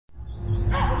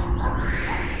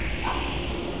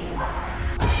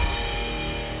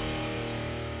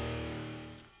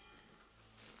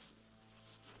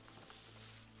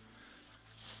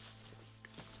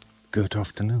Good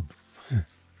afternoon.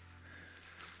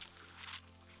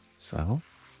 So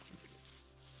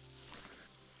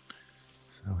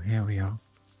here we are.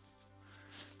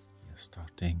 We are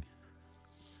starting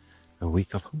a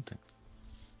week of hunting.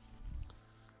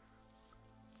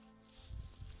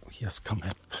 We just come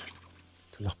up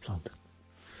to Lapland.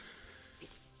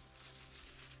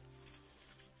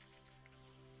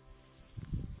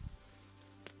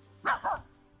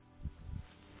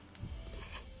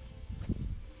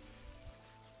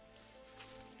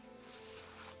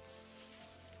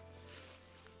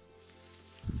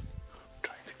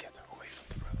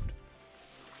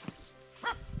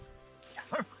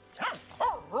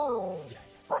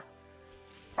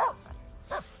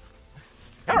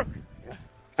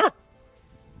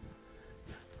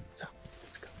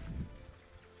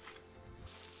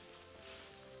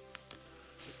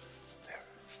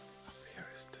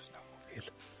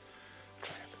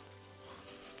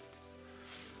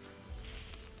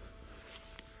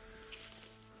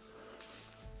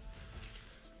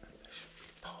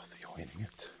 Joining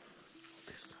it on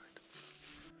this side.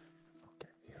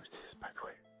 Okay, here it is, by the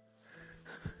way.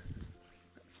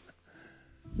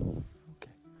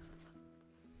 Okay.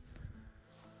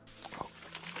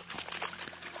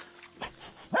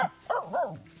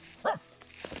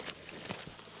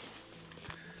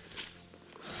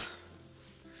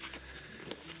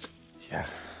 Yeah,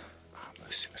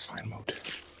 almost in a fine mode.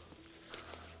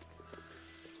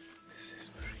 This is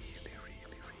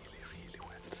really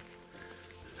wet.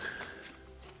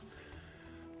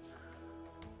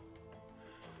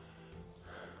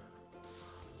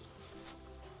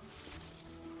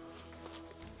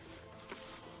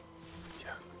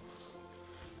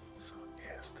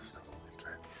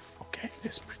 Okay,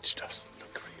 this bridge does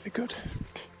look really good.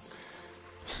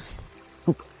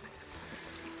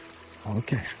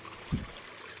 Okay.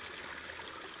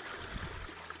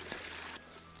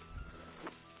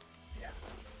 Yeah.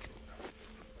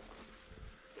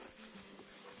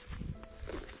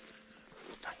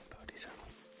 Fine birdies.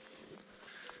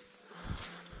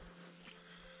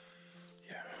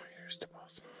 Yeah, here's the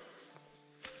path.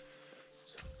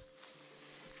 So,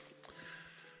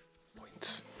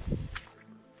 points.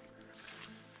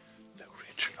 The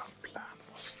original plan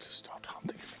was to start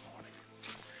hunting in the morning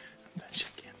and then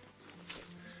check in.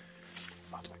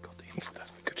 But we got the info that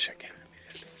we could check in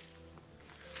immediately.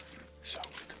 So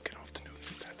we took an afternoon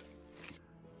instead.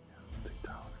 Yeah, dig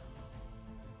down.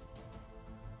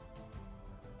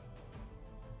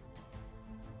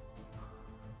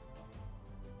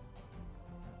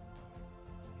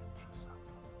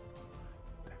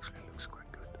 It actually looks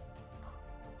quite good.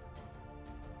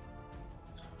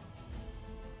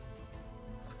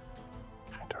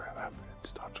 Kind of remember it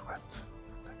starts wet,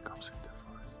 then comes into the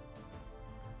forest.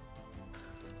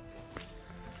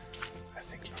 I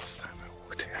think last time I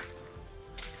walked here,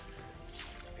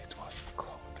 it was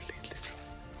completely dry.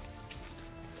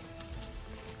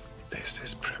 This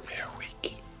is premiere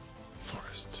week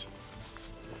forests,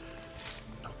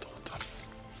 not autumn.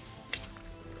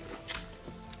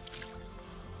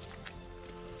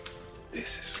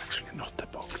 This is actually not a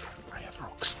bog. I have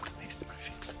rocks underneath my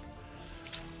feet.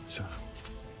 So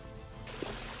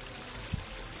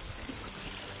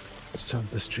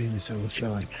the stream is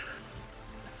overflowing.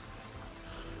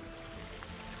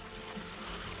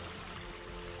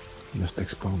 Just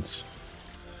expands.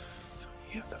 So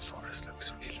here the forest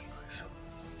looks really nice.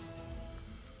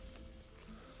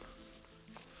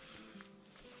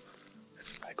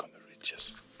 It's like on the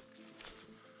ridges.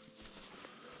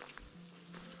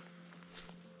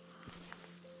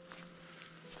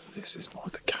 This is more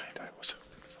the kind I was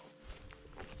hoping for.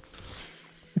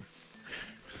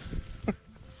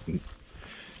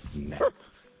 No.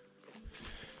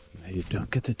 No, you don't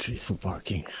get the trees for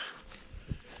barking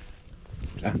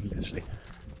endlessly.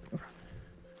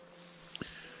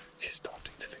 She's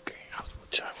starting to figure out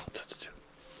what I want her to do.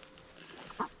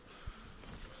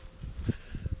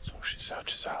 So she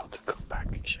searches out to go back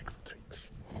and check for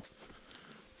treats.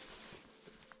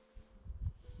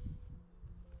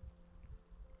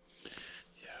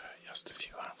 Just a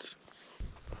few ants.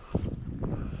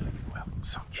 Well,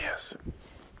 some years.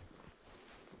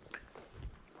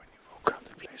 When you walk out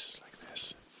in places like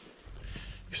this,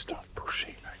 you start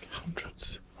pushing like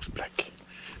hundreds of black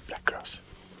grouse.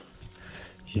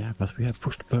 Yeah, but we have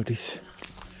pushed birdies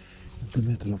in the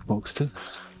middle of bogs too.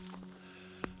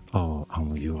 Oh,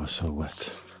 you are so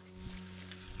wet.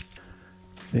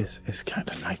 This is kind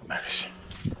of nightmarish.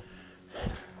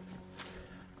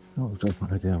 Oh,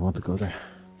 I didn't want to go there.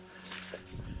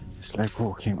 It's like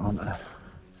walking on a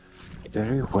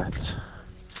very wet,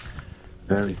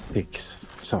 very thick,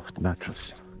 soft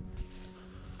mattress.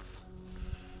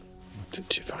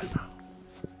 did you find now?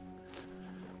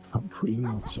 Hopefully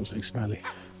not something smelly.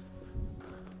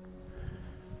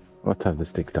 What have the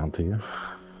stick done to you?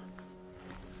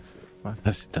 What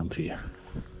has it done to you?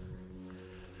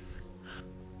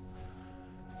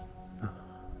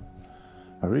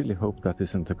 I really hope that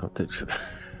isn't a cottage.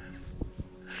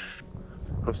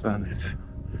 Because then it's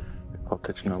a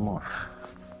cottage no more.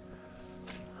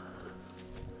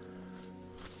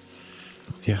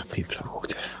 Yeah, people have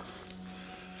walked here.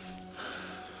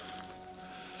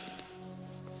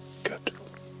 Good.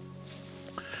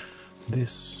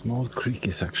 This small creek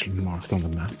is actually marked on the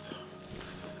map,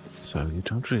 so you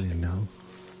don't really know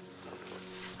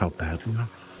how bad we are.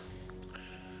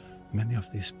 Many of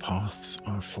these paths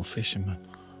are for fishermen.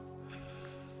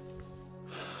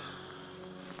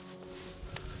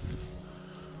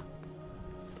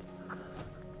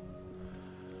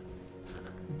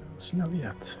 No snow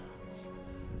yet.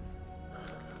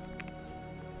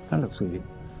 That looks really...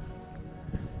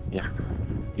 Yeah,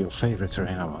 your favorite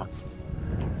terrain,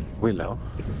 willow.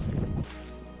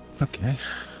 Okay.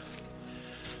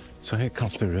 So here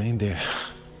comes the reindeer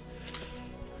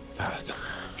path.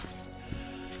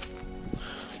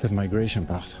 The migration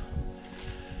path.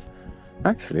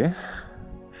 Actually,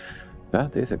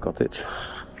 that is a cottage.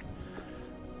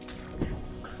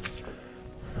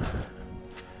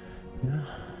 Yeah.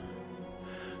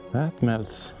 That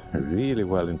melts really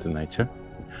well into nature.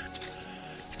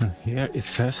 And here it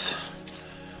says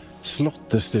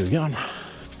Slottestugan.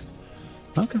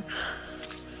 Okay.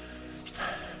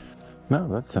 No,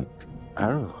 that's an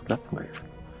arrow that way.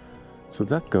 So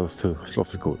that goes to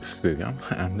Slottestugan,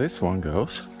 and this one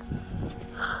goes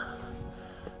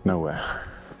nowhere.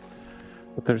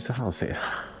 But there's a house here.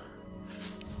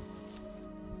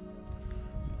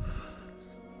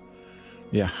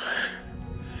 Yeah,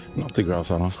 not the grouse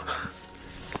one.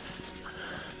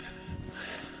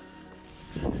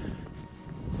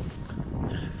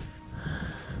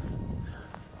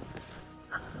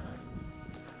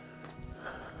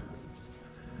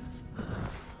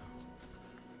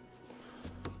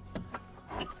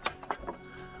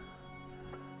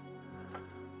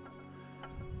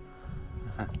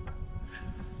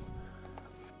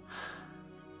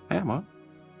 Hey, Emma.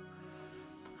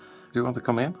 Do you want to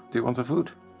come in? Do you want some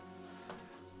food?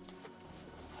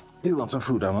 Do you want some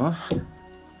food, Emma?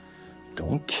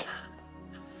 Donk.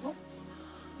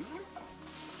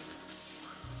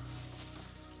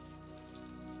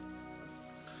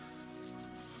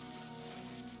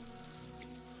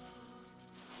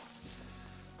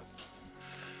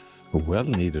 A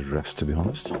well-needed rest, to be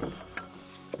honest.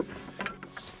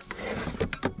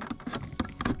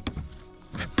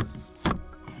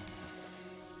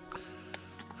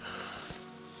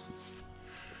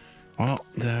 Well,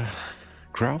 the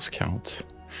grouse count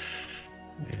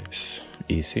is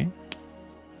easy.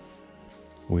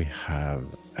 We have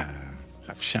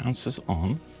chances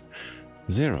on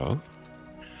 0,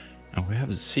 and we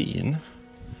have seen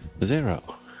 0.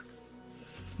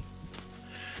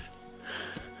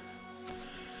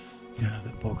 Yeah, the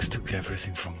box took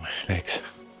everything from my legs.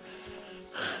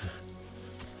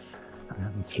 I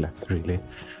haven't slept really,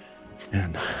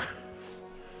 and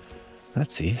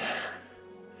let's see.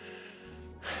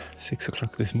 6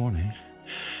 o'clock this morning,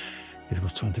 it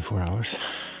was 24 hours.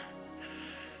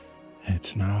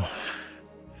 It's now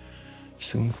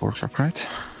soon 4 o'clock, right?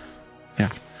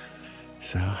 Yeah.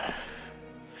 So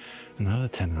another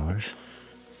 10 hours.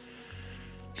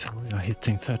 So we are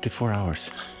hitting 34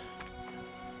 hours.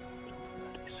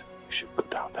 You should go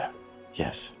down there.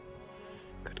 Yes.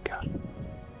 Good girl.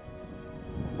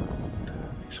 That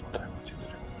is what I want you to do.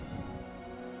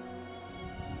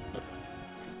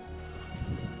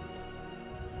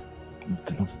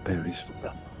 Not enough berries for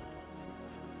them.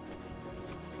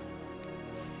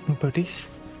 No birdies?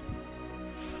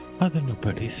 Are there no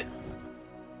birdies?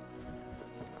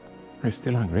 Are you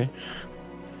still hungry?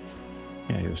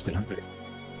 Yeah, you're still hungry.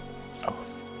 Oh,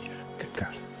 yeah, good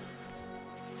girl.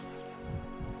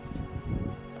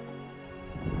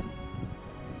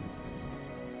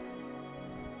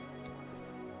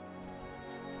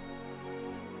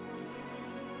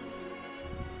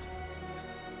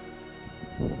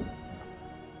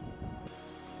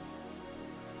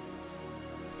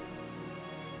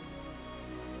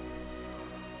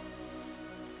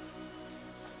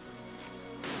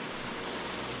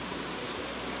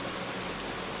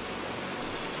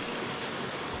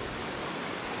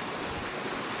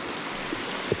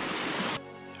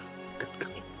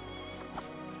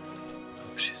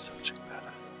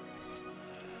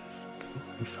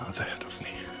 Farther ahead of me.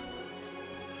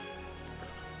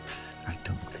 I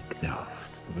don't think there are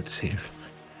birds here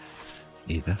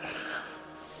either.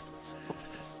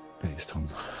 based on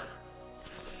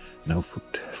no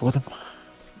food for them.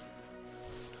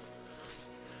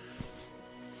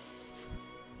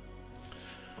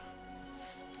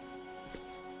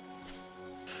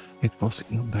 It was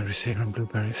elmberries here and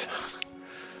blueberries.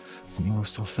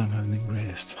 Most of them have been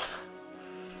raised,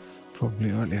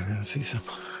 probably earlier in the season.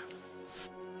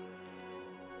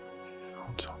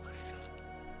 Found something.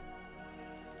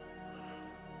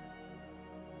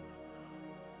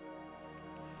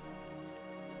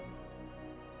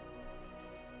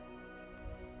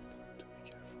 To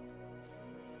be careful.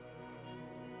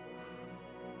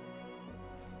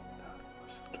 That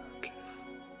was a duck.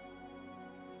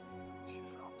 She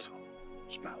found some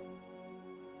smell.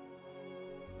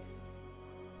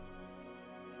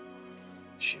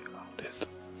 She found it.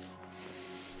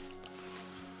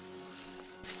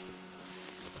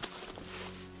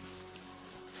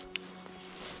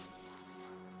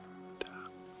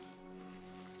 Damn.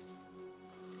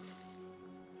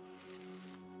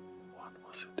 One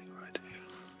was sitting right here,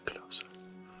 closer.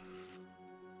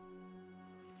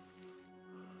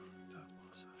 That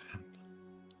was a hen.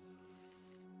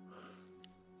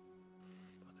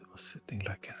 But it was sitting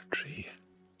like in a tree.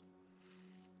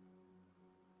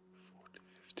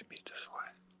 50 meters away.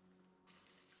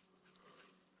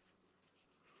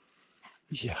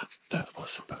 Yeah, that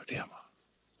was a birdie hammer.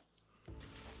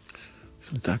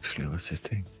 So it actually was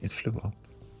sitting, it flew up.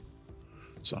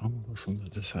 So Amma was on the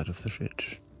other side of the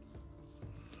ridge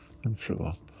and flew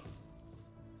up.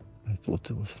 I thought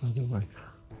it was further away.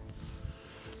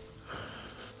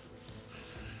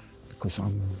 Because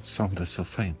Amma sounded so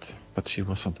faint, but she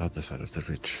was on the other side of the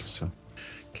ridge, so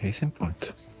case in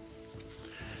point.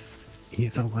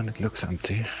 Even when it looks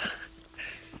empty,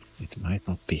 it might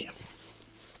not be.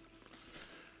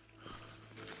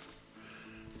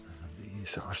 And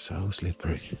these are so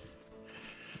slippery.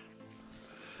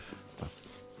 But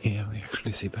here we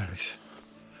actually see berries.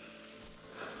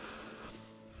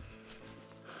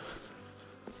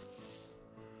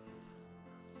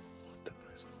 What a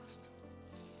nice forest.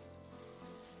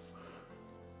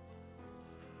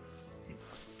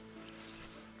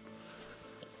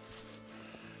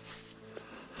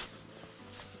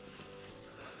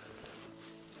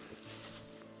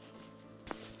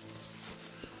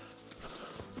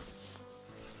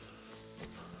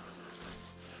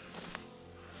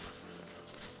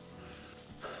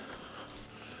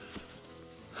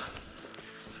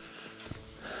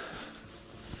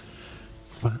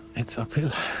 Well, it's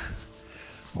uphill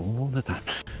all the time.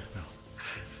 No.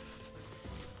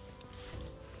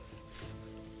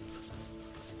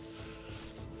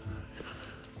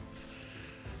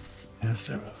 Yes,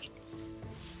 the road.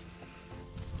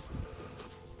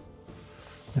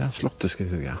 Ja, slottet ska vi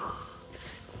suga.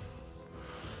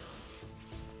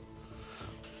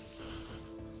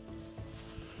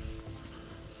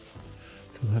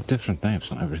 So they have different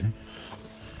names on everything.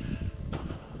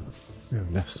 We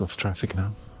have less of traffic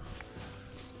now.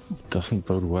 It doesn't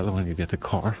bode well when you get a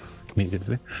car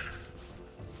immediately.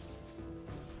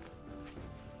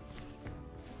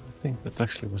 I think that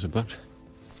actually was a bird.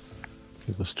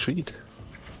 It was treed.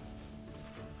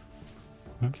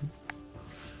 Okay.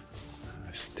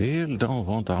 I still don't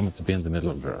want Amma to be in the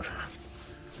middle of the road.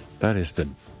 That is the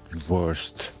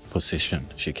worst position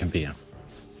she can be in.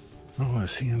 Oh, I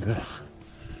see in the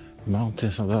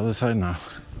mountains on the other side now.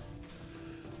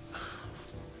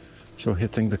 So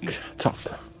hitting the top.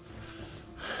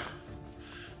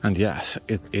 And yes,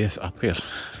 it is uphill.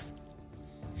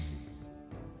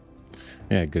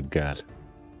 Yeah, good girl.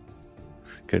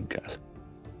 Good girl.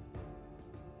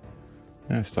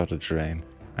 And it started to rain,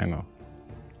 I know.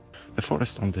 The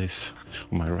forest on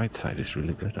my right side is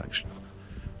really good actually.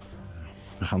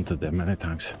 I hunted there many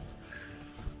times.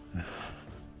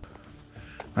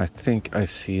 I think I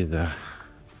see the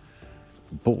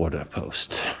border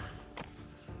post. I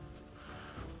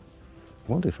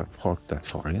wonder if I parked that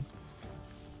far in.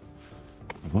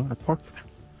 Well, I parked there.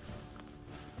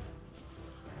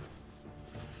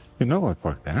 You know I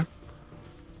parked there.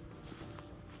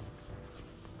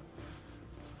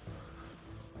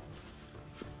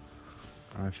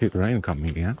 I feel rain coming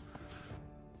again.